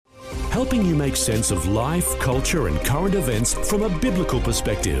helping you make sense of life, culture and current events from a biblical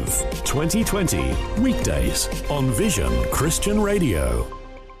perspective. 2020, weekdays on Vision Christian Radio.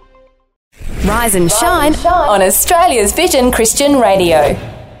 Rise and shine on Australia's Vision Christian Radio.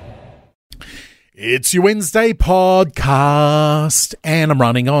 It's your Wednesday podcast, and I'm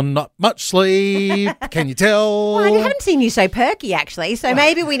running on not much sleep. Can you tell? Well, I haven't seen you so perky, actually, so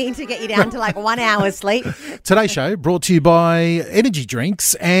maybe we need to get you down to like 1 hour's sleep. Today's show brought to you by energy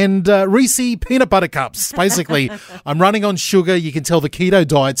drinks and Reese peanut butter cups. Basically, I'm running on sugar. You can tell the keto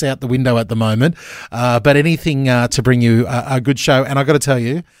diet's out the window at the moment, but anything to bring you a good show. And I got to tell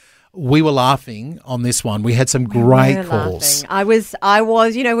you, we were laughing on this one. We had some great calls. Laughing. I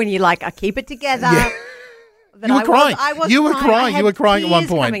was, you know, when you like, I keep it together. Yeah. You were crying. You were crying. You were crying at one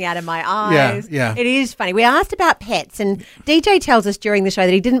point. Coming out of my eyes. Yeah. It is funny. We asked about pets, and DJ tells us during the show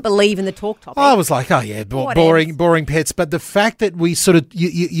that he didn't believe in the talk topic. I was like, oh yeah, boring pets. But the fact that we sort of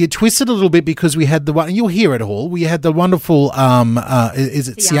you twisted a little bit because we had the one, and you'll hear it all. We had the wonderful is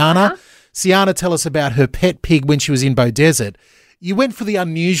it Sienna? Sienna tell us about her pet pig when she was in Bow Desert. You went for the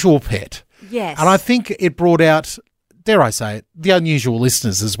unusual pet. Yes. And I think it brought out, dare I say it, the unusual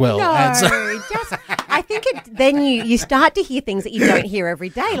listeners as well. No, I think then you start to hear things that you don't hear every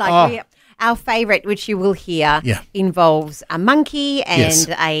day. Like our favourite, which you will hear, involves a monkey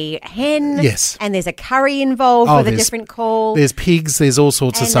and a hen. Yes. And there's a curry involved with a different call. There's pigs. There's all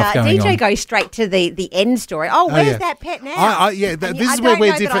sorts of stuff going on. DJ goes straight to the end story. Oh, where's that pet now? This is where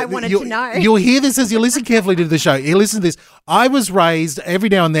we're different. I wanted to know. You'll hear this as you listen carefully to the show. You listen to this. I was raised every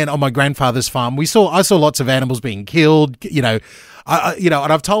now and then on my grandfather's farm. I saw lots of animals being killed. And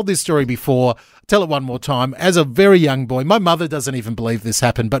I've told this story before. Tell it one more time. As a very young boy, my mother doesn't even believe this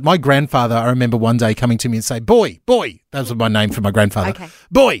happened, but my grandfather, I remember one day coming to me and say, boy, that was my name for my grandfather. Okay.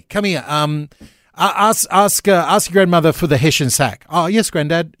 Boy, come here. Ask your grandmother for the Hessian sack. Oh, yes,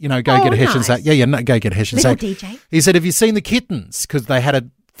 Granddad. Go get a Hessian sack. Go get a Hessian sack. DJ. He said, have you seen the kittens? Because they had a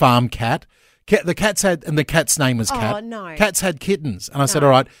farm cat. The cat's name was Cat. Oh, no. Cats had kittens. And I said,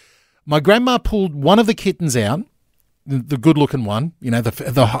 all right. My grandma pulled one of the kittens out, the good-looking one,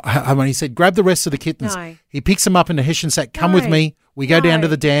 when he said, grab the rest of the kittens. No. He picks them up in a Hessian sack. Come with me. We go down to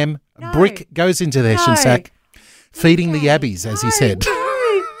the dam. A brick goes into the Hessian sack, feeding the yabbies, as he said.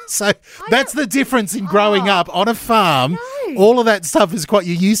 So that's the difference in growing up on a farm. No. All of that stuff is quite,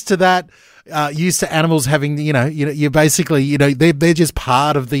 you're used to that. Used to animals having, you're basically, they're just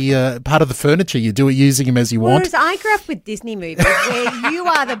part of the furniture. You do it using them as you want. Whereas I grew up with Disney movies where you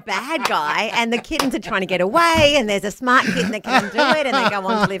are the bad guy and the kittens are trying to get away and there's a smart kitten that can do it and they go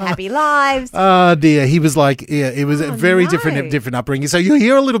on to live happy lives. Oh dear, he was like, it was a very different upbringing. So you'll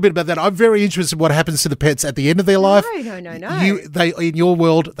hear a little bit about that. I'm very interested in what happens to the pets at the end of their life. No. They in your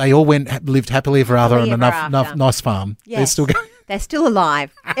world, they all lived happily ever after on a nice farm. Yes. They're still going. They're still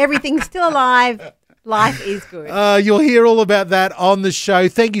alive. Everything's still alive. Life is good. You'll hear all about that on the show.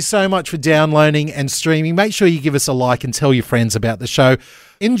 Thank you so much for downloading and streaming. Make sure you give us a like and tell your friends about the show.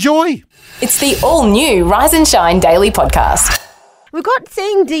 Enjoy. It's the all-new Rise and Shine Daily Podcast. We've got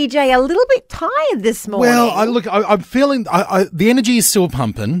seeing DJ a little bit tired this morning. Well, I'm feeling the energy is still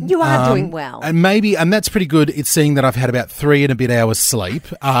pumping. You are doing well. And that's pretty good. It's seeing that I've had about 3 and a bit hours sleep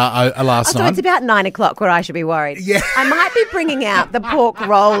last night. So it's about 9 o'clock where I should be worried. Yeah. I might be bringing out the pork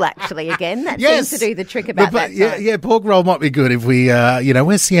roll actually again. That seems to do the trick about that time. Yeah, pork roll might be good if we,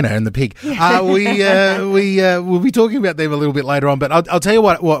 where's Sienna and the pig? We'll be talking about them a little bit later on, but I'll tell you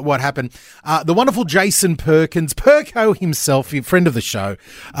what happened. The wonderful Jason Perkins, Perko himself, your friend of the show,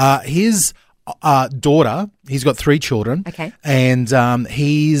 his daughter, he's got 3 children. Okay. And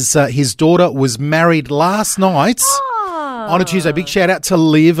his daughter was married last night on a Tuesday. Big shout out to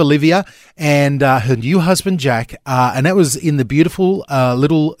Olivia, and her new husband, Jack. And that was in the beautiful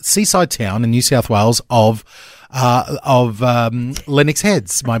little seaside town in New South Wales of Lennox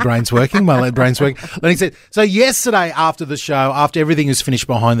Heads. My brain's working. Lennox Heads. So yesterday after the show, after everything was finished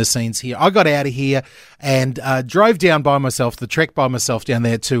behind the scenes here, I got out of here and drove down by myself, the trek by myself down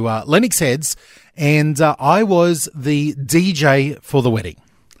there to Lennox Heads, and I was the DJ for the wedding.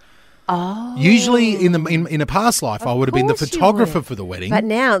 Oh. Usually in a past life, I would have been the photographer for the wedding. But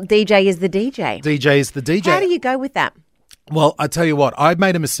now DJ is the DJ. DJ is the DJ. How do you go with that? Well, I tell you what, I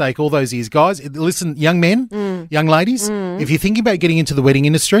made a mistake all those years. Guys, listen, young men, young ladies, if you're thinking about getting into the wedding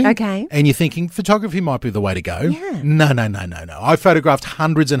industry and you're thinking photography might be the way to go, no. I photographed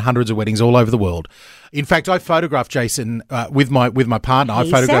hundreds and hundreds of weddings all over the world. In fact, I photographed Jason with my partner.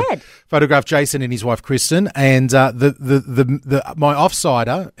 I photographed Jason and his wife Kristen, and my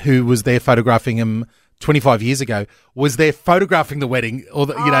offsider who was there photographing him 25 years ago was there photographing the wedding, to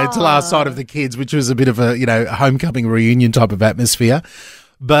last sight of the kids, which was a bit of a homecoming reunion type of atmosphere.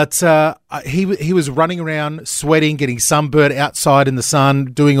 But he was running around, sweating, getting sunburnt outside in the sun,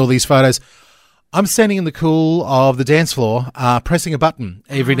 doing all these photos. I'm standing in the cool of the dance floor, pressing a button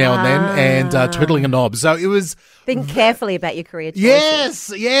every now and then and twiddling a knob. So it was... Think carefully about your career choices.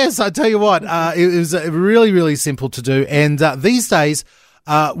 Yes. I tell you what, it was really, really simple to do. And these days...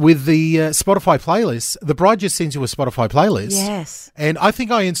 with the Spotify playlist, the bride just sends you a Spotify playlist. Yes. And I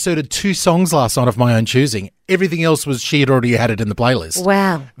think I inserted 2 songs last night of my own choosing. Everything else was she had already had it in the playlist.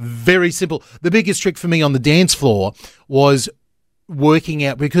 Wow. Very simple. The biggest trick for me on the dance floor was working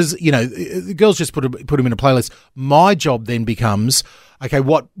out, because, the girls just put them in a playlist. My job then becomes, okay,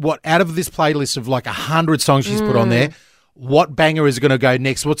 what out of this playlist of like 100 songs she's put on there, what banger is going to go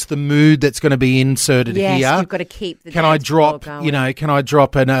next? What's the mood that's going to be inserted here? Yes, you've got to keep the Can I drop, can I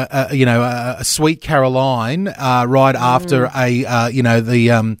drop a Sweet Caroline right after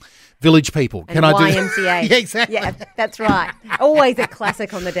the Village People? Can I do YMCA? Yeah, exactly. Yeah, that's right. Always a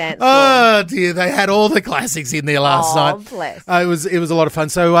classic on the dance floor. Oh dear, they had all the classics in there last night. Oh, bless. It was a lot of fun.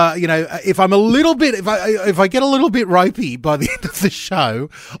 So if I'm a little bit, if I get a little bit ropey by the end of the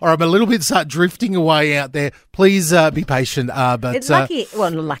show, or I'm a little bit start drifting away out there, please be patient. But it's lucky. Well,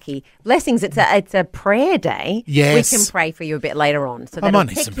 not lucky. Blessings. It's a prayer day. Yes, we can pray for you a bit later on, so that'll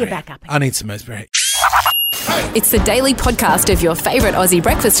pick you back up. I need some prayer. It's the daily podcast of your favourite Aussie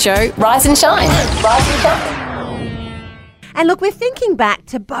breakfast show, Rise and Shine. Rise and Shine. And look, we're thinking back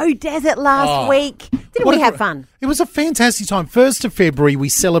to Bow Desert last week. Didn't we have fun? It was a fantastic time. 1st of February, we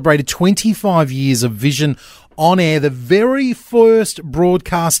celebrated 25 years of Vision on air. The very first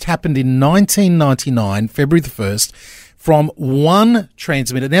broadcast happened in 1999, February the 1st, from one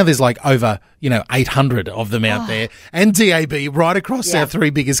transmitter. Now there's like over, 800 of them out there, and DAB right across our 3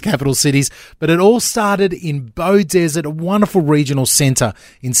 biggest capital cities. But it all started in Bow Desert, a wonderful regional centre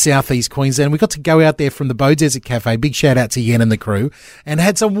in southeast Queensland. We got to go out there from the Bow Desert Cafe. Big shout out to Yen and the crew, and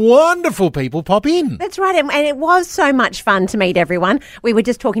had some wonderful people pop in. That's right, and it was so much fun to meet everyone. We were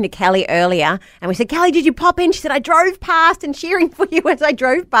just talking to Callie earlier, and we said, Callie, did you pop in? She said, I drove past, and cheering for you as I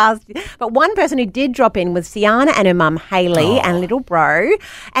drove past. But one person who did drop in was Sienna and her mum Hayley and little bro.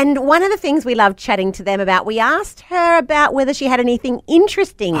 And one of the things we loved chatting to them about, we asked her about whether she had anything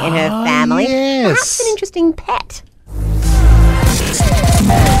interesting in her family. Yes. Perhaps an interesting pet.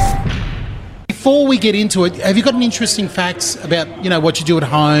 Before we get into it, have you got any interesting facts about, what you do at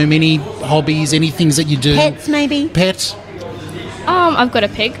home, any hobbies, any things that you do? Pets, maybe? Pet? I've got a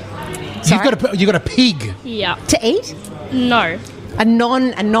pig. You got a pig? Yeah. To eat? No. A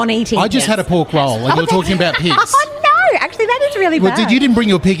non-eating. I just had a pork roll, and you're talking about pigs. Oh, no. Actually, that is really bad. You didn't bring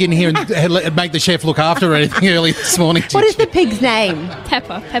your pig in here and make the chef look after or anything early this morning, What is the pig's name?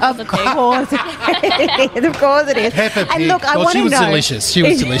 Pepper. Pepper the pig. Of course it is. Of course it is. Pepper pig. And look, I want to know. She was delicious. She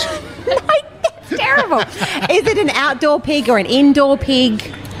was delicious. No, that's terrible. Is it an outdoor pig or an indoor pig?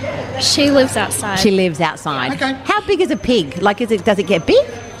 She lives outside. She lives outside. Okay. How big is a pig? Like, does it get big?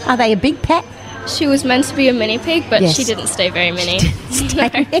 Are they a big pet? She was meant to be a mini pig, but she didn't stay very mini. No.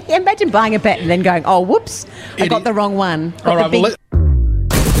 Imagine buying a pet and then going, oh, whoops, I got the wrong one. All right,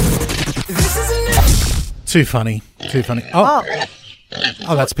 Too funny.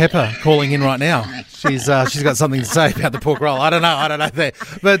 Oh, that's Pepper calling in right now. She's got something to say about the pork roll. I don't know there.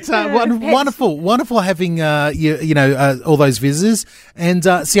 But wonderful having all those visitors. And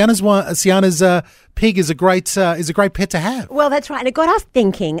Sienna's pig is a great pet to have. Well, that's right. And it got us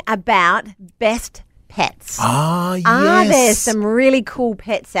thinking about best pets. Yes. Are there some really cool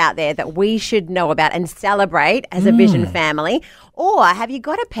pets out there that we should know about and celebrate as a Vision family? Or have you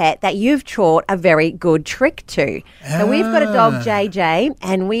got a pet that you've taught a very good trick to? So we've got a dog, JJ,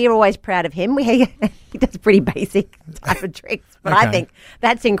 and we're always proud of him. He does pretty basic type of tricks, but I think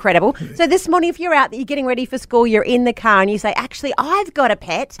that's incredible. So this morning, if you're out there, you're getting ready for school, you're in the car and you say, actually, I've got a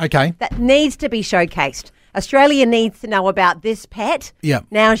pet that needs to be showcased. Australia needs to know about this pet. Yeah.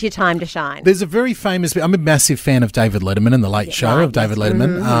 Now's your time to shine. There's a very famous... I'm a massive fan of David Letterman and The Late Show of David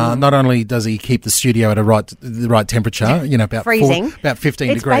Letterman. Not only does he keep the studio at the right temperature, about freezing, about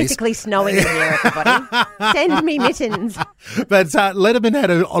 15 it's degrees. It's basically snowing in here, everybody. Send me mittens. But Letterman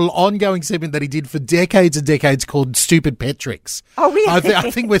had an ongoing segment that he did for decades and decades called Stupid Pet Tricks. Oh, really? I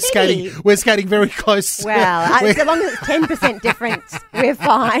think we're skating very close. Well, as long as it's 10% difference, we're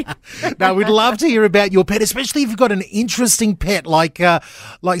fine. No, we'd love to hear about your pet, especially if you've got an interesting pet like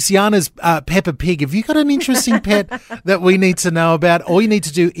Sienna's Peppa Pig. If you've got an interesting pet that we need to know about, all you need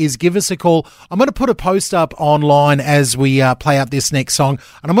to do is give us a call. I'm going to put a post up online as we play out this next song,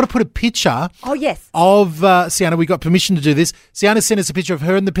 and I'm going to put a picture of Sienna. We got permission to do this. Sienna sent us a picture of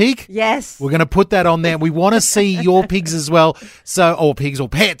her and the pig. Yes. We're going to put that on there. We want to see your pigs as well. Or pigs or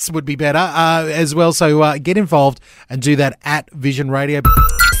pets would be better as well. So get involved and do that at Vision Radio.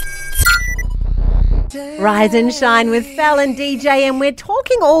 Rise and Shine with Fel and DJ, and we're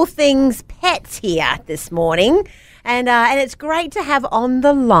talking all things pets here this morning. And it's great to have on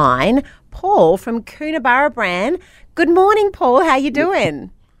the line Paul from Coonabarra Brand. Good morning, Paul. How you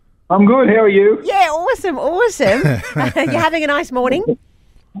doing? I'm good. How are you? Yeah, awesome. You having a nice morning?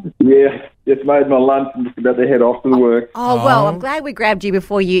 Yeah, just made my lunch and just about to head off to work. Oh, well, I'm glad we grabbed you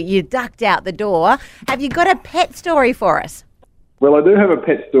before you ducked out the door. Have you got a pet story for us? Well, I do have a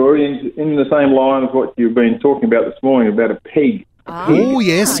pet story in the same line of what you've been talking about this morning about a pig. Oh,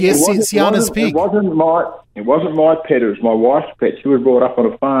 yes, Sienna's pig. It wasn't my pet. It was my wife's pet. She was brought up on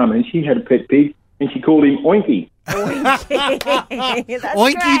a farm, and she had a pet pig, and she called him Oinky. Oinky. That's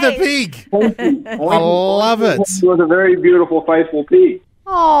Oinky great. the pig. Oinky. I love it. He was a very beautiful, faithful pig.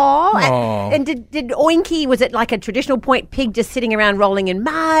 Oh, and did Oinky, was it like a traditional point pig just sitting around rolling in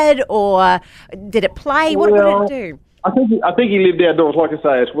mud, or did it play? What did it do? I think he lived outdoors. Like I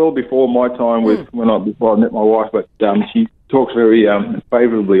say, it's well before my time before I met my wife, but she talks very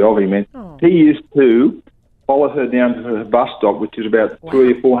favourably of him. And he used to follow her down to her bus stop, which is about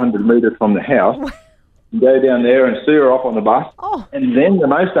 300 or 400 metres from the house, go down there and see her off on the bus. Oh. And then the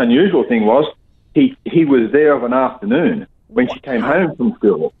most unusual thing was he was there of an afternoon when she came home from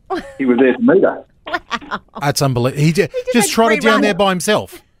school. He was there to meet her. Wow. That's unbelievable. He just trotted down there by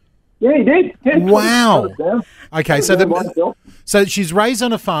himself. Yeah, he did. Yeah, wow. Okay, so she's raised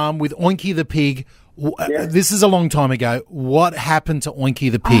on a farm with Oinky the pig. Yeah. This is a long time ago. What happened to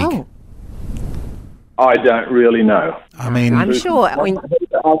Oinky the pig? Oh. I don't really know. I mean, I'm sure. I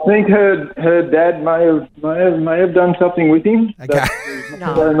think her dad may have done something with him. Okay.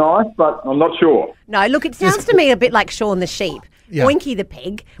 Not very nice, but I'm not sure. No, look, it sounds to me a bit like Shaun the sheep. Yeah. Oinky the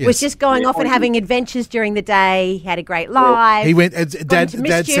pig was just going off and having adventures during the day. He had a great life. He went.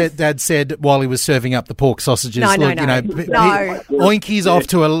 Dad said while he was serving up the pork sausages, Oinky's off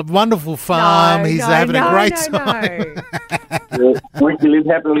to a wonderful farm. He's having a great time. Oinky lived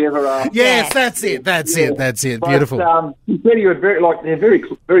happily ever after. Yes, that's it. But, beautiful. He said he was they're very,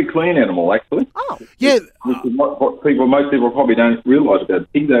 very clean animal, actually. Oh, yeah. Which is what most people probably don't realise about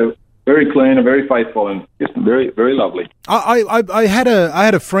pigs. They're very clean and very faithful and just very, very lovely. I had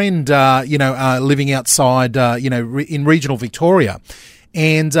a friend, living outside, in regional Victoria,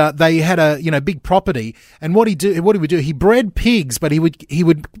 and they had a big property. And what he would do, he bred pigs, but he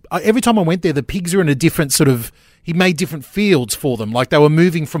would every time I went there, the pigs are in a different sort of. He made different fields for them, like they were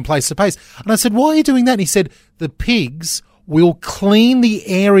moving from place to place. And I said, "Why are you doing that?" And he said, "The pigs will clean the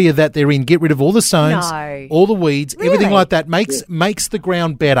area that they're in, get rid of all the stones, all the weeds, everything like that, makes the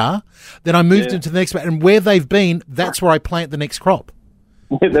ground better. Then I moved them to the next one, and where they've been, that's where I plant the next crop."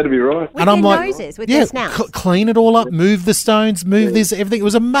 Yeah, that'd be right. With their noses, with their snouts. Clean it all up, move the stones, move this, everything. It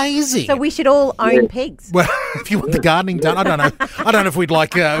was amazing. So we should all own pigs. Well, if you want the gardening done, I don't know. I don't know if we'd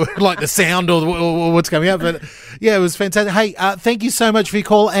like the sound or what's coming up, but yeah, it was fantastic. Hey, thank you so much for your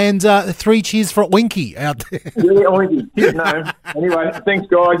call, and 3 cheers for Oinky out there. Yeah, Oinky. No. Anyway, thanks,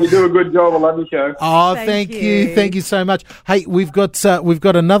 guys. You do a good job. I love your show. Oh, thank you so much. Hey, we've got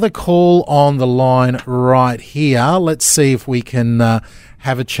another call on the line right here. Let's see if we can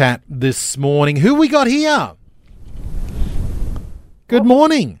have a chat this morning. Who we got here? Good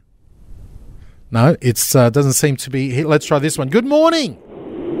morning. No, it doesn't seem to be. Let's try this one. Good morning.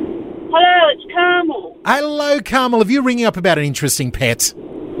 Hello, it's Carmel. Hello, Carmel. Have you ringing up about an interesting pet?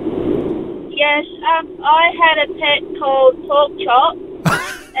 Yes, I had a pet called Pork Chop,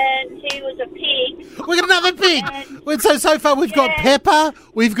 and he was a pig. We got another pig. So far we've got Pepper,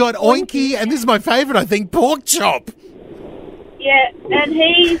 we've got Oinky, and this is my favourite, I think, Pork Chop. Yeah, and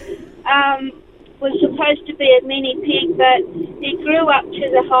he was supposed to be a mini pig, but he grew up to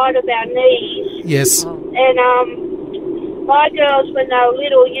the height of our knees. Yes. And my girls, when they were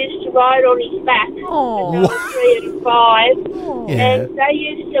little, used to ride on his back when they were 3 and 5. Yeah. And they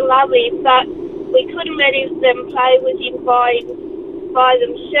used to love him, but we couldn't let them play with him by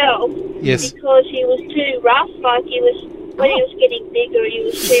themselves. Yes. Because he was too rough. Like when he was getting bigger, he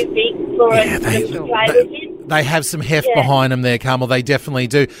was too big for them to play with him. They have some heft behind them there, Carmel. They definitely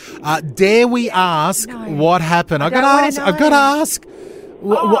do. Dare we ask what happened? I've got to ask.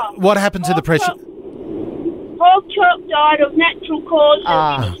 What happened to the pressure? Pork Chop died of natural causes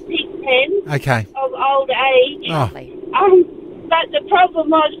in his pig pen. Okay. Of old age. Oh. But the problem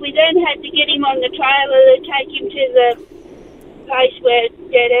was we then had to get him on the trailer to take him to the place where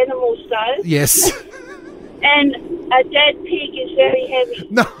dead animals go. Yes. And a dead pig is very heavy.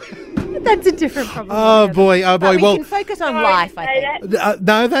 No. That's a different problem. Oh boy! But we Well, can focus on life, I think.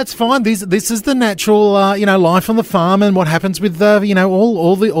 no, that's fine. This is the natural, life on the farm and what happens with,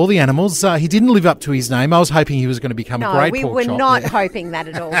 all the animals. He didn't live up to his name. I was hoping he was going to become a great we pork were chop. not hoping that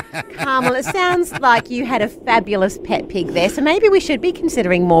at all. Carmel, it sounds like you had a fabulous pet pig there, so maybe we should be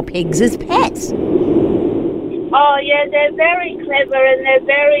considering more pigs as pets. Oh, yeah, they're very clever and they're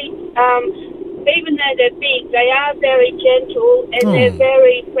very, even though they're big, they are very gentle and they're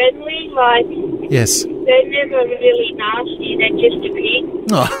very friendly. Like, Yes. they're never really nasty. They're just a pig.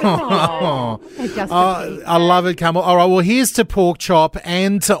 I love it, Carmel. All right, well, here's to Pork Chop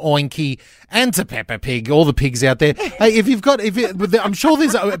and to Oinky and to Peppa Pig, all the pigs out there. Hey, I'm sure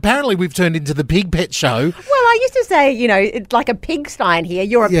there's, apparently we've turned into the Pig Pet Show. Well, I used to say, it's like a pigsty in here.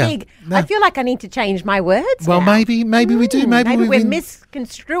 You're a pig. No. I feel like I need to change my words Well, now. maybe we do. Maybe we're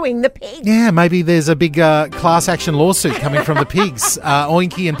misconstruing the pig. Yeah, maybe there's a big class action lawsuit coming from the pigs.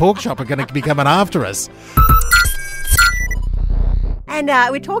 Oinky and Pork Chop are going to be coming after us. And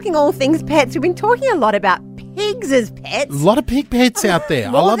we're talking all things pets. We've been talking a lot about pigs as pets. A lot of pig pets out there.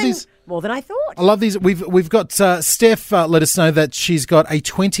 I love these. More than I thought. I love these. We've got Steph let us know that she's got a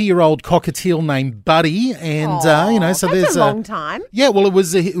 20-year-old cockatiel named Buddy, and so that's there's a long time. Yeah, well, it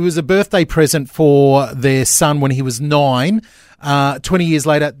was a birthday present for their son when he was 9. 20 years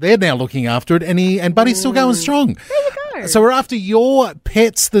later, they're now looking after it, and Buddy's still going strong. There you go. So we're after your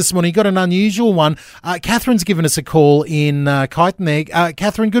pets this morning. You got an unusual one. Catherine's given us a call in Kyneton there.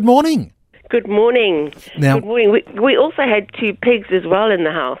 Catherine, good morning. Good morning. Now, Good morning. We also had 2 pigs as well in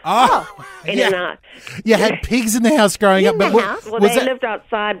the house. You had pigs in the house growing up. In the house? Well, they lived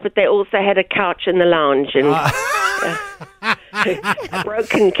outside, but they also had a couch in the lounge and a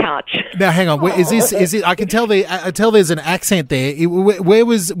broken couch. Now, hang on. Is it? I can tell there's an accent there.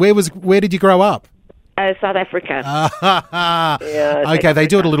 Where did you grow up? South Africa. Okay, they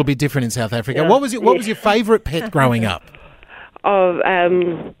do it a little bit different in South Africa. Yeah. What was your favourite pet growing up?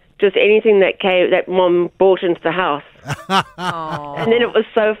 Just anything that Mom brought into the house. And then it was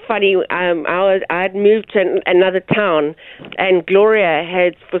so funny. I had moved to another town, and Gloria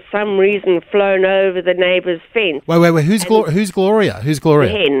had, for some reason, flown over the neighbour's fence. Wait. Who's Gloria? Who's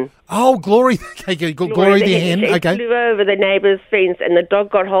Gloria? The hen. Oh, Glory. Okay, Glory the hen. She Okay. flew over the neighbour's fence, and the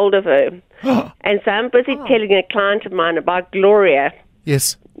dog got hold of her. And so I'm busy telling a client of mine about Gloria.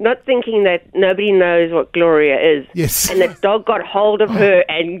 Yes. Not thinking that nobody knows what Gloria is. Yes. And the dog got hold of her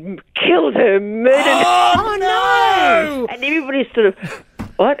and killed her, murdered her. Oh, no! And everybody sort of,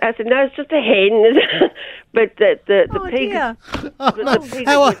 what? I said, no, it's just a hen. But the pig... Dear. The pigs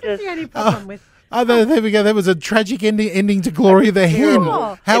How- were That's just... the only problem with... Oh, there we go. That was a tragic ending to Gloria the hen.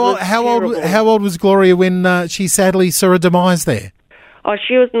 terrible. How old was Gloria when she sadly saw her demise there? Oh,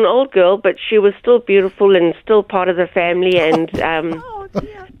 she was an old girl, but she was still beautiful and still part of the family. And Oh,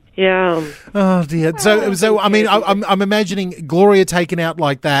 dear. yeah, Oh dear. So I mean, I'm imagining Gloria taken out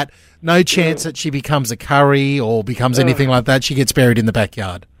like that. No chance that she becomes a curry or becomes anything like that. She gets buried in the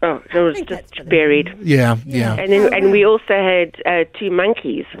backyard. oh, she was just buried. Yeah. And we also had 2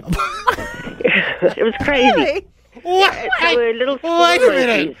 monkeys. It was crazy. Really? They were little Wait a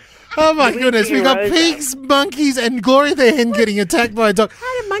minute. monkeys. Oh my goodness, we got Rosa. pigs, monkeys, and Gloria the hen getting attacked by a dog.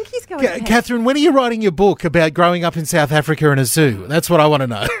 How do monkeys go in pets? Catherine, when are you writing your book about growing up in South Africa in a zoo? That's what I want to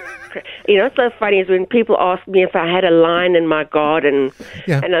know. You know, what's so funny is when people ask me if I had a lion in my garden,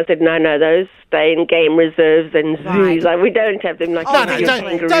 Yeah. and I said, no, those stay in game reserves and zoos. Right. Like, we don't have them like No, your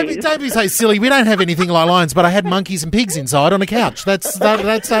kangaroos. don't be so silly. We don't have anything like lions, but I had monkeys and pigs inside on a couch. That's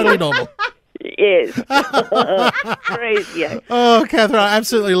totally normal. Yes. Crazy. Yeah. Oh, Catherine, I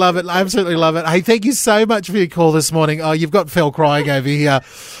absolutely love it. Hey, thank you so much for your call this morning. Oh, you've got Phil crying over here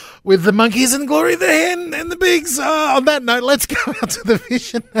with the monkeys and Glory the hen and the pigs. On that note, let's go out to the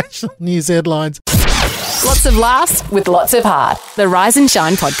Vision National News headlines. Lots of laughs with lots of heart. The Rise and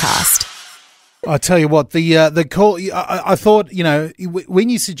Shine podcast. I tell you what, the call. I thought, when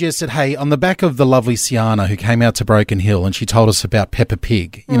you suggested, hey, on the back of the lovely Sienna who came out to Broken Hill and she told us about Peppa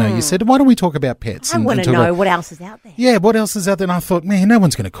Pig, you said, why don't we talk about pets? I want to know what else is out there. Yeah, what else is out there? And I thought, man, no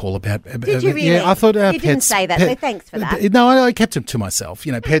one's going to call about. Did you really? Yeah, I thought you didn't say that, so thanks for that. No, I kept them to myself.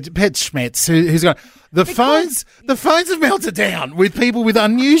 Pet Schmetz, who's going. The phones have melted down with people with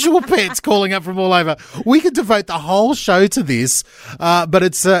unusual pets calling up from all over. We could devote the whole show to this, but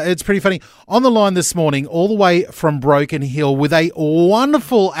it's pretty funny. On the line this morning, all the way from Broken Hill, with a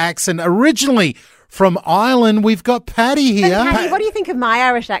wonderful accent, originally from Ireland, we've got Patty here. Patty, what do you think of my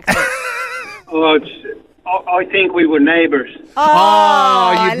Irish accent? Oh, I think we were neighbours.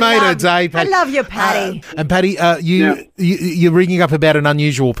 Oh, you've made her day, Patty. I love you, Patty. And Patty, you're ringing up about an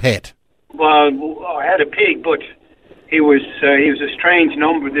unusual pet. Well, I had a pig, but he was a strange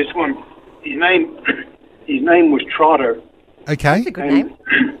number. This one, his name was Trotter. Okay. That's a good name.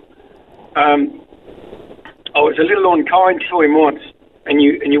 I was a little unkind to him once, and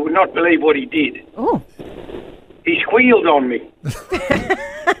you would not believe what he did. Oh. He squealed on me.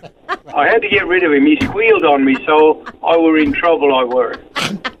 I had to get rid of him. He squealed on me, so I were in trouble. I were.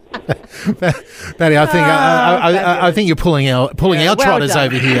 Betty, I think you're pulling our trotters done.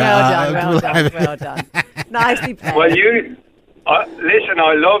 over here. Well done. Nicely played. Well, listen,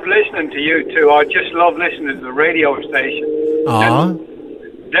 I love listening to you too. I just love listening to the radio station. Aww.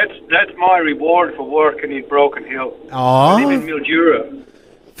 That's my reward for working in Broken Hill. Aww. I live in Mildura.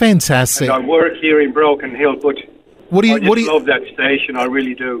 Fantastic. And I work here in Broken Hill, but I love that station. I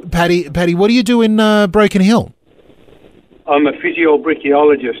really do. Paddy, what do you do in Broken Hill? I'm a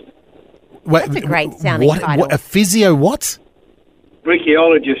physiobrickyologist. That's a great sounding title. A physio what?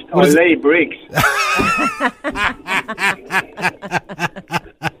 Brickyologist. I lay bricks.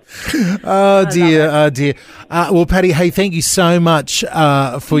 Oh dear. Well, Paddy, hey, thank you so much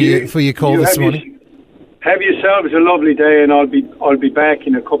for your call this morning. Have yourselves a lovely day, and I'll be back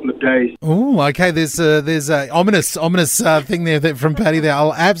in a couple of days. Oh, okay. There's a ominous thing there from Paddy there.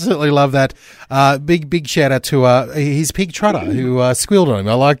 I'll absolutely love that. Big shout out to his pig Trotter who squealed on him.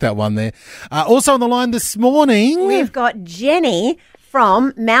 I like that one there. Also on the line this morning, we've got Jenny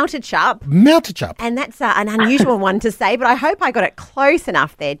from Mountachup. Mountachup. And that's an unusual one to say, but I hope I got it close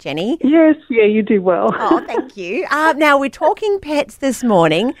enough there, Jenny. Yes, yeah, you do well. Oh, thank you. Now, we're talking pets this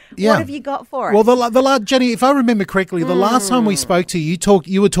morning. Yeah. What have you got for us? Well, the Jenny, if I remember correctly, the last time we spoke to you,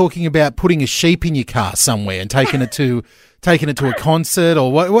 you were talking about putting a sheep in your car somewhere and taking it to a concert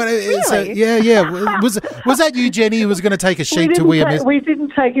or what? Really? So, yeah. Was that you, Jenny, who was going to take a sheep to Wee We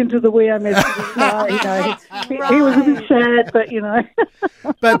didn't take him to the Wee Messages. He was a bit sad, but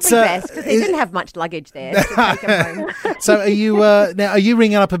But best because he didn't have much luggage there to take him home. So are you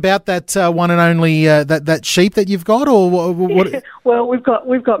ringing up about that one and only that sheep that you've got, or what? Yeah. Well, we've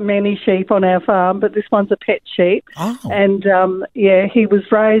got many sheep on our farm, but this one's a pet sheep. Oh. And he was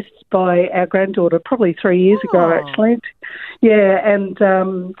raised by our granddaughter probably 3 years ago, actually. Yeah, and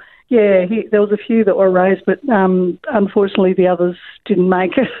there was a few that were raised, but unfortunately the others didn't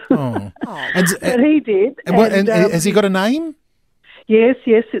make it. Oh. But he did. And has he got a name? Yes,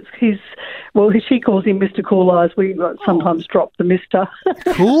 it's his. Well, she calls him Mr. Cool Eyes. We sometimes drop the Mister.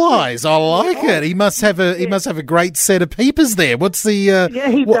 Cool Eyes, I like it. He must have a great set of peepers there. What's the? Yeah,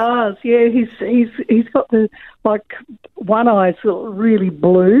 he does. Yeah, he's got the one eye's really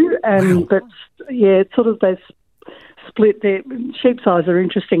blue, and but it's sort of those split there. Sheep's eyes are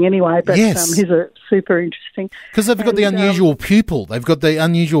interesting anyway, but yes. His are super interesting. Because they've got the unusual pupil. They've got the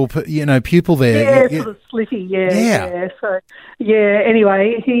unusual, pupil there. Yeah, sort of slitty, yeah. So,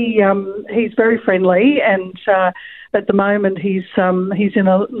 anyway, he's very friendly, and at the moment he's in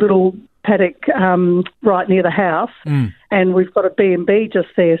a little paddock right near the house, and we've got a B&B just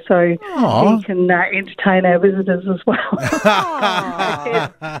there, so he can entertain our visitors as well.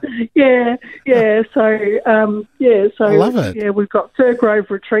 So I love it. Yeah, we've got Fir Grove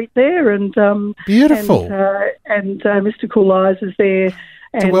Retreat there, and beautiful, and Mr. Cool Eyes is there.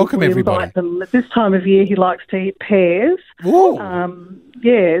 To welcome everybody. Invite them. At this time of year, he likes to eat pears. Ooh.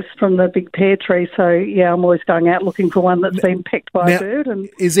 Yes, from the big pear tree. So, I'm always going out looking for one that's been picked by a bird. And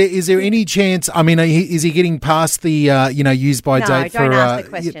is there any chance? I mean, is he getting past the use by date don't ask the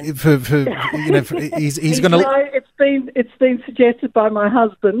question. He's going to. It's been suggested by my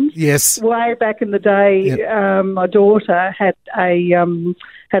husband. Yes. Way back in the day, Yep. my daughter had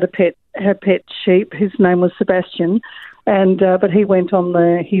a pet sheep. His name was Sebastian. And but he went on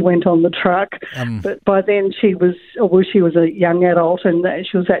the truck. But by then she was a young adult, and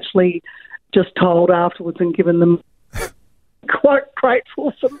she was actually just told afterwards and given them quite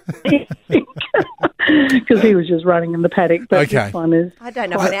grateful for me because he was just running in the paddock. But this one is. I don't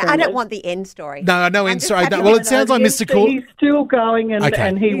know. I don't want the end story. No end story. Well, it sounds like Mr. Cool. He's still going,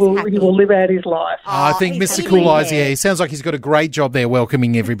 and he will live out his life. I think Mr. Cool Eyes. Yeah, he sounds like he's got a great job there,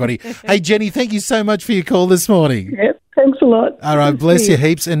 welcoming everybody. Hey, Jenny, thank you so much for your call this morning. Yep. Thanks a lot. All right, bless you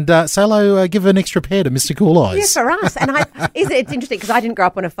heaps. And say hello, give an extra pair to Mr. Cool Eyes. Yeah, for us. And it's interesting because I didn't grow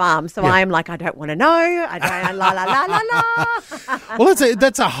up on a farm, so I'm like, I don't want to know. I don't, la, la, la, la, la. Well,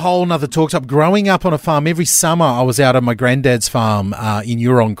 that's a whole nother talk up. Growing up on a farm, every summer I was out on my granddad's farm in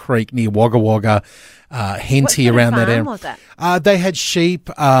Huron Creek near Wagga Wagga. Henty around that area. What was it? They had sheep.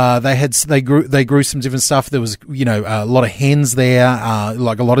 They grew some different stuff. There was a lot of hens there.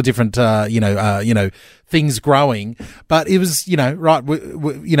 Like a lot of different things growing. But it was right.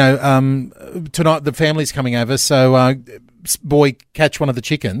 Tonight the family's coming over. So boy, catch one of the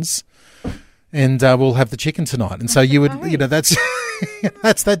chickens. and we'll have the chicken tonight. And so you would, that's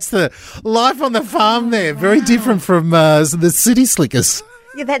that's the life on the farm there. Very different from the city slickers.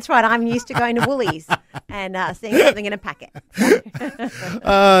 Yeah, that's right. I'm used to going to Woolies and seeing something in a packet.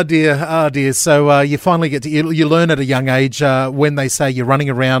 Oh dear. So you finally get to you learn at a young age when they say you're running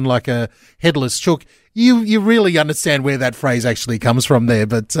around like a headless chook. You really understand where that phrase actually comes from there.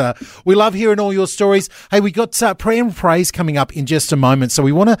 But we love hearing all your stories. Hey, we got prayer and praise coming up in just a moment. So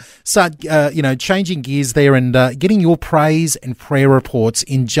we want to start, changing gears there and getting your praise and prayer reports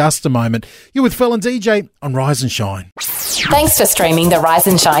in just a moment. You're with Phil and DJ on Rise and Shine. Thanks for streaming the Rise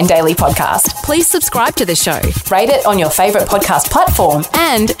and Shine Daily podcast. Please subscribe to the show, rate it on your favourite podcast platform,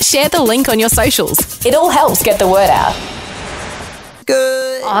 and share the link on your socials. It all helps get the word out.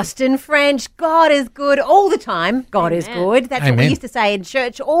 Good. Austin French, God is good all the time. God is good. That's what we used to say in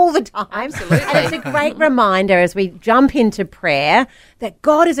church all the time. Absolutely. And it's a great reminder as we jump into prayer that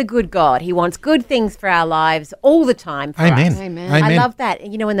God is a good God. He wants good things for our lives all the time for us. Amen. I love that.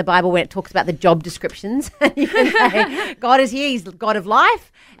 You know, in the Bible when it talks about the job descriptions, you can say God is here, he's the God of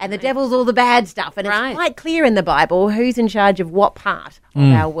life, and the devil's all the bad stuff. And it's quite clear in the Bible who's in charge of what part of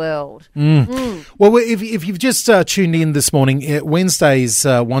our world. Well, if you've just tuned in this morning, Wednesdays,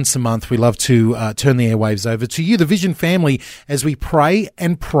 once a month, we love to turn the airwaves over to you, the Vision family, as we pray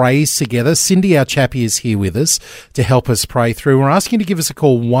and praise together. Cindy, our chappie, is here with us to help us pray through. We're asking you to give us a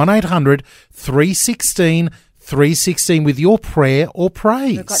call, 1-800-316-316 with your prayer or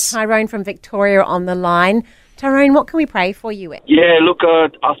praise. We've got Tyrone from Victoria on the line. Tyrone, what can we pray for you with? Yeah, look, I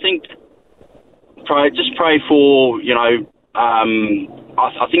think pray for, I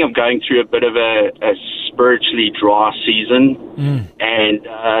think I'm going through a bit of a spiritually dry season, and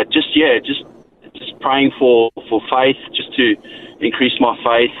just praying for faith, just to increase my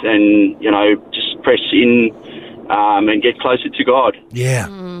faith and just press in and get closer to God. Yeah.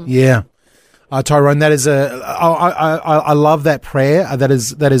 Tyrone, that is I love that prayer. That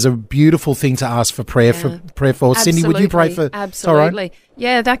is a beautiful thing to ask for prayer for. Absolutely. Cindy, would you pray for Absolutely. Tyrone?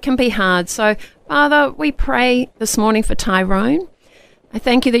 Yeah, that can be hard. So, Father, we pray this morning for Tyrone. I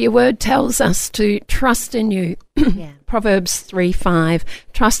thank you that your word tells us to trust in you. Proverbs 3:5.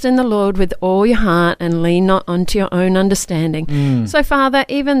 Trust in the Lord with all your heart and lean not onto your own understanding. So, Father,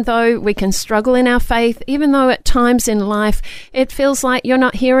 even though we can struggle in our faith, even though at times in life it feels like you're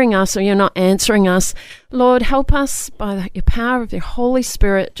not hearing us or you're not answering us, Lord, help us by your power of your Holy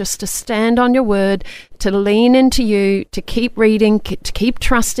Spirit just to stand on your word, to lean into you, to keep reading, to keep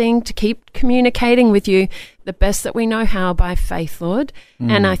trusting, to keep communicating with you the best that we know how by faith, Lord.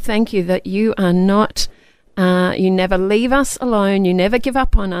 And I thank you that you are not... you never leave us alone. You never give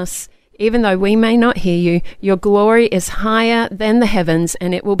up on us. Even though we may not hear you, your glory is higher than the heavens,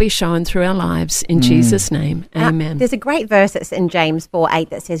 and it will be shown through our lives. In Jesus' name, amen. There's a great verse that's in James 4:8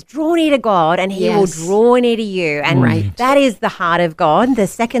 that says, draw near to God and he will draw near to you. And that is the heart of God. The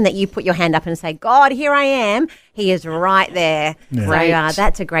second that you put your hand up and say, God, here I am, he is right there. So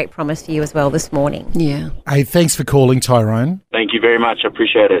that's a great promise for you as well this morning. Yeah. Hey, thanks for calling, Tyrone. Thank you very much. I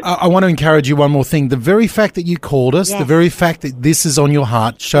appreciate it. I want to encourage you one more thing. The very fact that you called us, the very fact that this is on your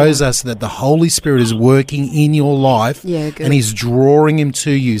heart shows us that the Holy Spirit is working in your life and he's drawing him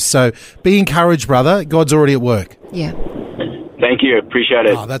to you. So be encouraged, brother. God's already at work. Yeah. Thank you. Appreciate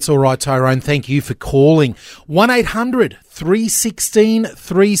it. Oh, that's all right, Tyrone. Thank you for calling.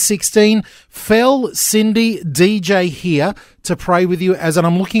 1-800-316-316. Fel, Cindy, DJ here to pray with you. As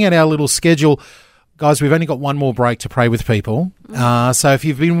I'm looking at our little schedule, guys, we've only got one more break to pray with people. So if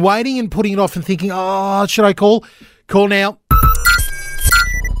you've been waiting and putting it off and thinking, should I call? Call now.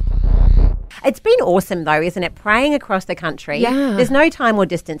 It's been awesome, though, isn't it? Praying across the country. Yeah. There's no time or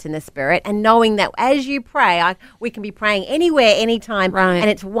distance in the spirit, and knowing that as you pray, we can be praying anywhere, anytime, and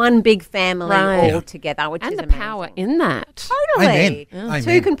it's one big family all together, which is the amazing. power in that. Totally. Amen.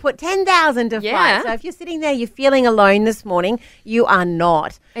 Two can put 10,000 to fight. So if you're sitting there, you're feeling alone this morning, you are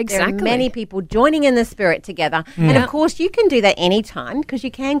not. Exactly. There are many people joining in the spirit together. And, of course, you can do that anytime because you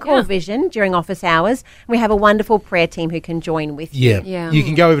can call Vision during office hours. We have a wonderful prayer team who can join with you. You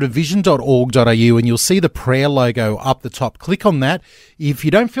can go over to vision.org.au and you'll see the prayer logo up the top. Click on that. If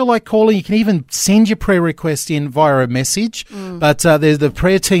you don't feel like calling, you can even send your prayer request in via a message. But the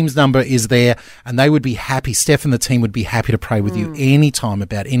prayer team's number is there, and they would be happy. Steph and the team would be happy to pray with you anytime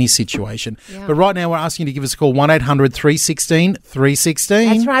about any situation. But right now, we're asking you to give us a call, 1-800-316-316.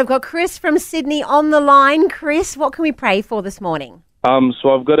 That's right. I've got Chris from Sydney on the line. Chris, what can we pray for this morning?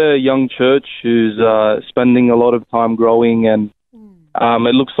 So I've got a young church who's spending a lot of time growing, and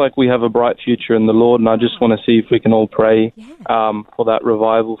it looks like we have a bright future in the Lord, and I just want to see if we can all pray for that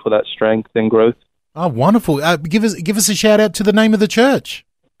revival, for that strength and growth. Oh, wonderful. Give us a shout out to the name of the church.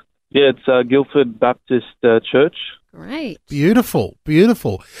 Yeah, it's Guildford Baptist Church. Great. Beautiful,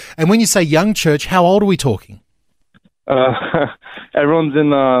 beautiful. And when you say young church, how old are we talking? Everyone's in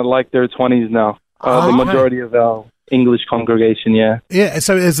their 20s now. The majority of our English congregation, yeah. Yeah,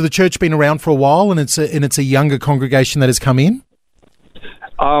 so has the church been around for a while and it's a younger congregation that has come in?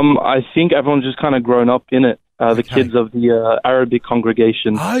 I think everyone's just kind of grown up in it. The kids of the Arabic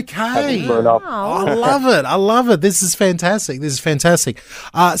congregation. Okay. Grown up. I love it. I love it. This is fantastic.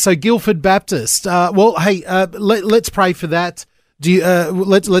 So Guildford Baptist. Let's pray for that.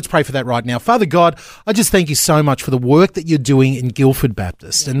 Let's pray for that right now. Father God, I just thank you so much for the work that you're doing in Guildford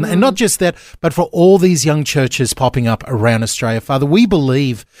Baptist. And not just that, but for all these young churches popping up around Australia. Father, we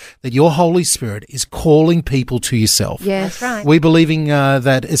believe that your Holy Spirit is calling people to yourself. Yes, that's right. We're believing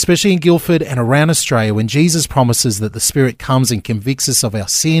that, especially in Guildford and around Australia, when Jesus promises that the Spirit comes and convicts us of our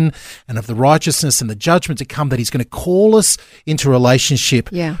sin and of the righteousness and the judgment to come, that he's going to call us into relationship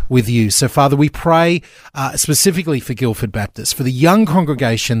with you. So, Father, we pray specifically for Guildford Baptist, for the young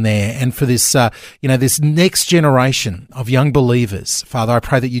congregation there, and for this, this next generation of young believers. Father, I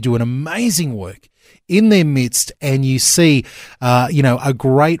pray that you do an amazing work in their midst, and you see, a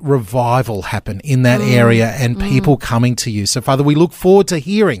great revival happen in that area, and people coming to you. So, Father, we look forward to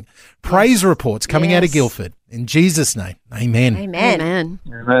hearing praise reports coming out of Guildford. In Jesus' name, amen. Amen.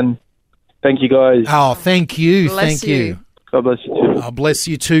 Amen. Thank you, guys. Oh, thank you. Bless you. God bless you too. Bless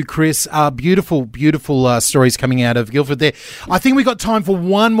you too, Chris. Beautiful, beautiful stories coming out of Guildford there. I think we've got time for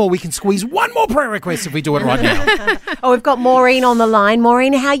one more. We can squeeze one more prayer request if we do it right now. We've got Maureen on the line.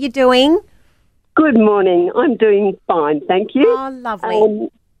 Maureen, how you doing? Good morning. I'm doing fine, thank you. Oh, lovely.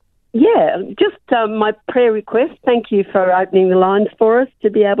 Just my prayer request. Thank you for opening the lines for us to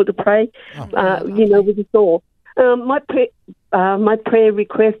be able to pray, with us all. My prayer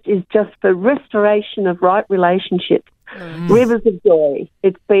request is just for restoration of right relationships. Rivers of joy.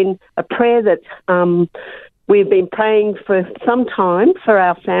 It's been a prayer that we've been praying for some time for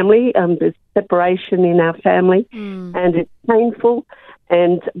our family. There's separation in our family, and it's painful,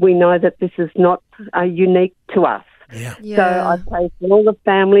 and we know that this is not unique to us. So I pray for all the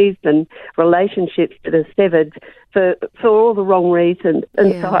families and relationships that are severed for all the wrong reasons.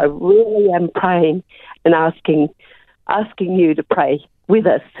 And so I really am praying and asking you to pray with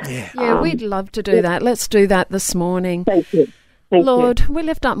us. We'd love to do that. Let's do that this morning. Thank you. Lord, we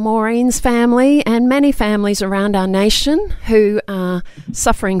lift up Maureen's family and many families around our nation who are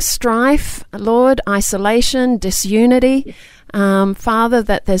suffering strife, Lord, isolation, disunity. Father,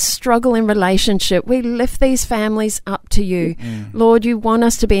 that there's struggle in relationship. We lift these families up to you. Lord, you want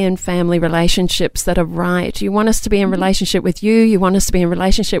us to be in family relationships that are right. You want us to be in relationship with you. You want us to be in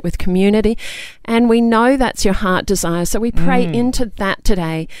relationship with community. And we know that's your heart desire. So we pray into that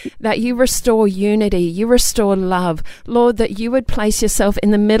today, that you restore unity, you restore love. Lord, that you would place yourself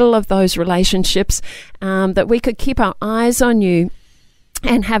in the middle of those relationships, that we could keep our eyes on you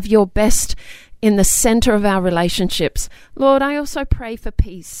and have your best in the center of our relationships. Lord, I also pray for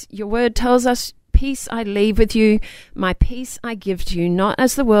peace. Your word tells us, peace I leave with you, my peace I give to you, not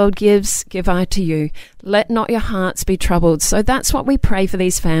as the world gives, give I to you. Let not your hearts be troubled. So that's what we pray for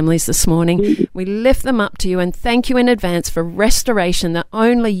these families this morning. We lift them up to you and thank you in advance for restoration that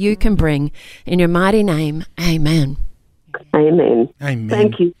only you can bring. In your mighty name, amen. Amen. Amen.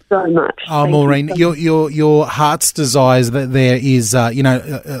 Thank you so much. Oh, Maureen, your heart's desires that there is,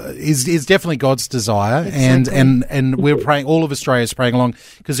 is definitely God's desire, Exactly. and we're praying. All of Australia is praying along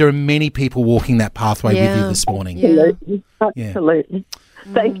because there are many people walking that pathway with you this morning. Absolutely.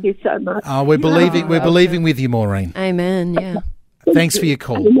 Thank you so much. We're believing with you, Maureen. Amen. Yeah. Thanks for your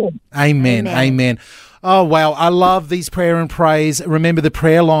call. Amen. Oh, wow. I love these prayer and praise. Remember, the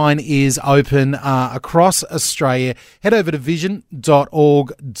prayer line is open across Australia. Head over to vision.org.au.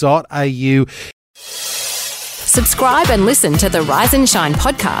 Subscribe and listen to the Rise and Shine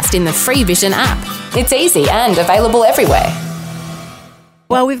podcast in the free Vision app. It's easy and available everywhere.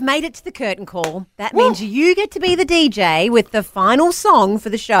 Well, we've made it to the curtain call. That means you get to be the DJ with the final song for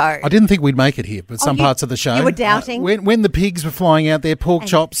the show. I didn't think we'd make it here, but some parts of the show. You were doubting? When the pigs were flying out there, pork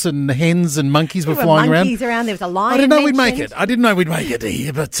chops and hens and monkeys were flying around. There was a lion. I didn't know we'd make it. I didn't know we'd make it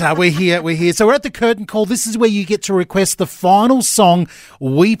here, but we're here. So we're at the curtain call. This is where you get to request the final song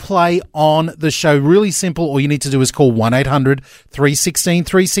we play on the show. Really simple. All you need to do is call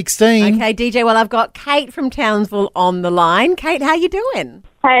 1-800-316-316. Okay, DJ, well, I've got Kate from Townsville on the line. Kate, how you doing?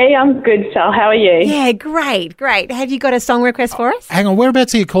 Hey, I'm good, Sal. How are you? Yeah, great. Have you got a song request for us? Hang on,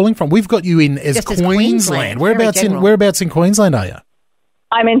 whereabouts are you calling from? We've got you in as Queensland. Whereabouts in Queensland are you?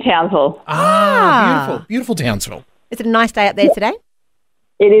 I'm in Townsville. Beautiful Townsville. Is it a nice day up there today?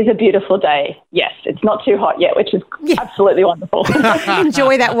 It is a beautiful day. Yes, it's not too hot yet, which is absolutely wonderful.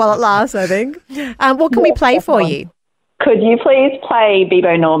 Enjoy that while it lasts, I think. What can we play for you? Could you please play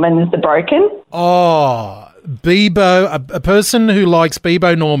Bebo Norman's The Broken? Oh, Bebo, a person who likes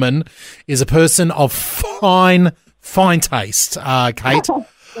Bebo Norman is a person of fine taste, Kate.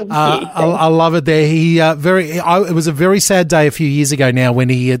 I love it there. It was a very sad day a few years ago now when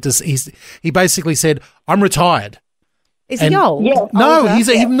he basically said, "I'm retired." Is he old? Yeah. No,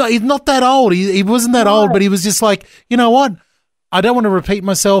 he's not that old. He wasn't that old, but he was just like, you know what? I don't want to repeat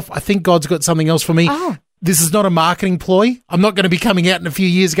myself. I think God's got something else for me. Oh. This is not a marketing ploy. I'm not going to be coming out in a few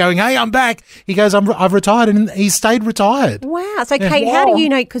years going, "Hey, I'm back." He goes, "I've retired," and he stayed retired. Wow. So, Kate, how do you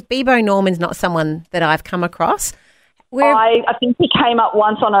know? Because Bebo Norman's not someone that I've come across. I think he came up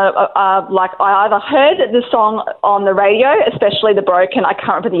once on I either heard the song on the radio, especially The Broken. I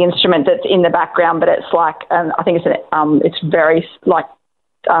can't remember the instrument that's in the background, but it's like, I think it's very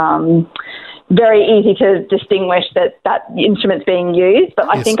very easy to distinguish that instrument's being used. But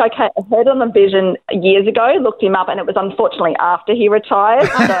I think I heard on the Vision years ago, looked him up, and it was unfortunately after he retired.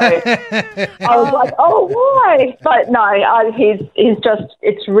 So I was like, oh, why? But no, he's just,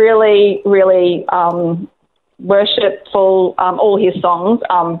 it's really, really worshipful, all his songs,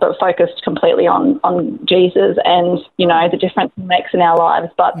 but focused completely on Jesus and, the difference he makes in our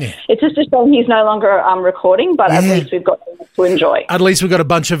lives. But it's just a shame he's no longer recording, but at least we've got to enjoy. At least we've got a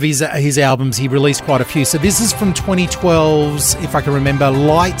bunch of his albums. He released quite a few. So this is from 2012's, if I can remember,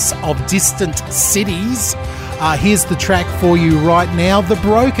 Lights of Distant Cities. Here's the track for you right now, The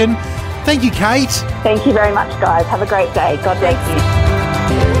Broken. Thank you, Kate. Thank you very much, guys. Have a great day. God bless you.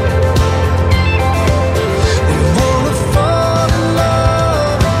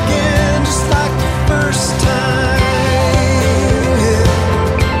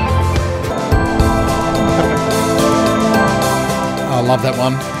 I love that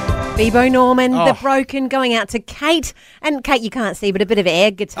one. Bebo Norman, The Broken, going out to Kate. And Kate, you can't see, but a bit of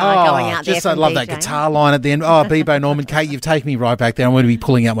air guitar going out there. I love DJ. that guitar line at the end. Oh, Bebo Norman. Kate, you've taken me right back there. I'm going to be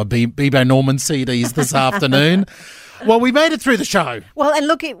pulling out my Bebo Norman CDs this afternoon. Well, we made it through the show. Well, and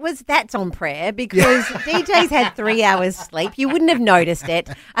look, that's on prayer because DJ's had 3 hours sleep. You wouldn't have noticed it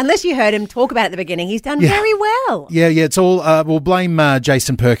unless you heard him talk about it at the beginning. He's done very well. Yeah, it's all, we'll blame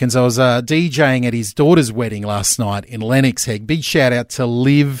Jason Perkins. I was DJing at his daughter's wedding last night in Lennox Head. Big shout out to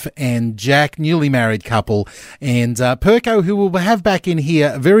Liv and Jack, newly married couple, and Perko, who we'll have back in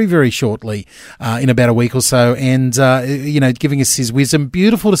here very, very shortly, in about a week or so, and, giving us his wisdom.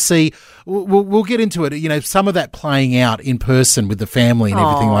 Beautiful to see. We'll get into it, some of that playing out in person with the family and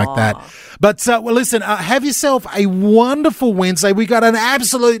everything like that. But, listen, have yourself a wonderful Wednesday. We got an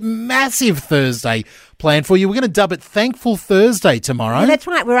absolute massive Thursday planned for you. We're going to dub it Thankful Thursday tomorrow. Yeah, that's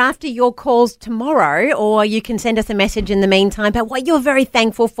right. We're after your calls tomorrow, or you can send us a message in the meantime about what you're very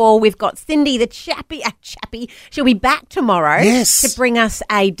thankful for. We've got Cindy, the chappie. She'll be back tomorrow to bring us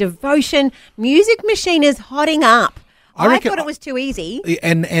a devotion. Music Machine is hotting up. I thought it was too easy.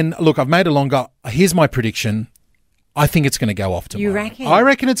 And look, I've made it longer. Here's my prediction. I think it's going to go off tomorrow. You reckon? I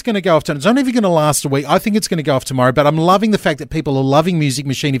reckon it's going to go off tomorrow. It's not even going to last a week. I think it's going to go off tomorrow, but I'm loving the fact that people are loving Music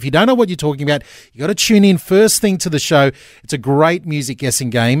Machine. If you don't know what you're talking about, you got to tune in first thing to the show. It's a great music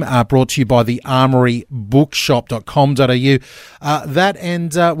guessing game brought to you by the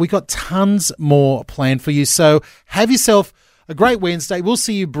armorybookshop.com.au. We got tons more planned for you. So have yourself a great Wednesday. We'll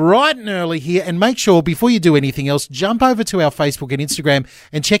see you bright and early here. And make sure, before you do anything else, jump over to our Facebook and Instagram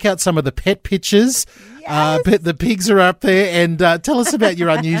and check out some of the pet pictures. Yes. The pigs are up there, and tell us about your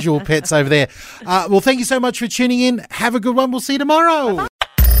unusual pets over there. Well, thank you so much for tuning in. Have a good one. We'll see you tomorrow. Bye-bye.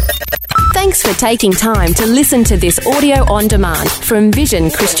 Thanks for taking time to listen to this audio on demand from Vision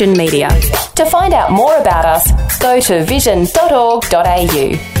Christian Media. To find out more about us, go to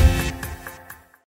vision.org.au.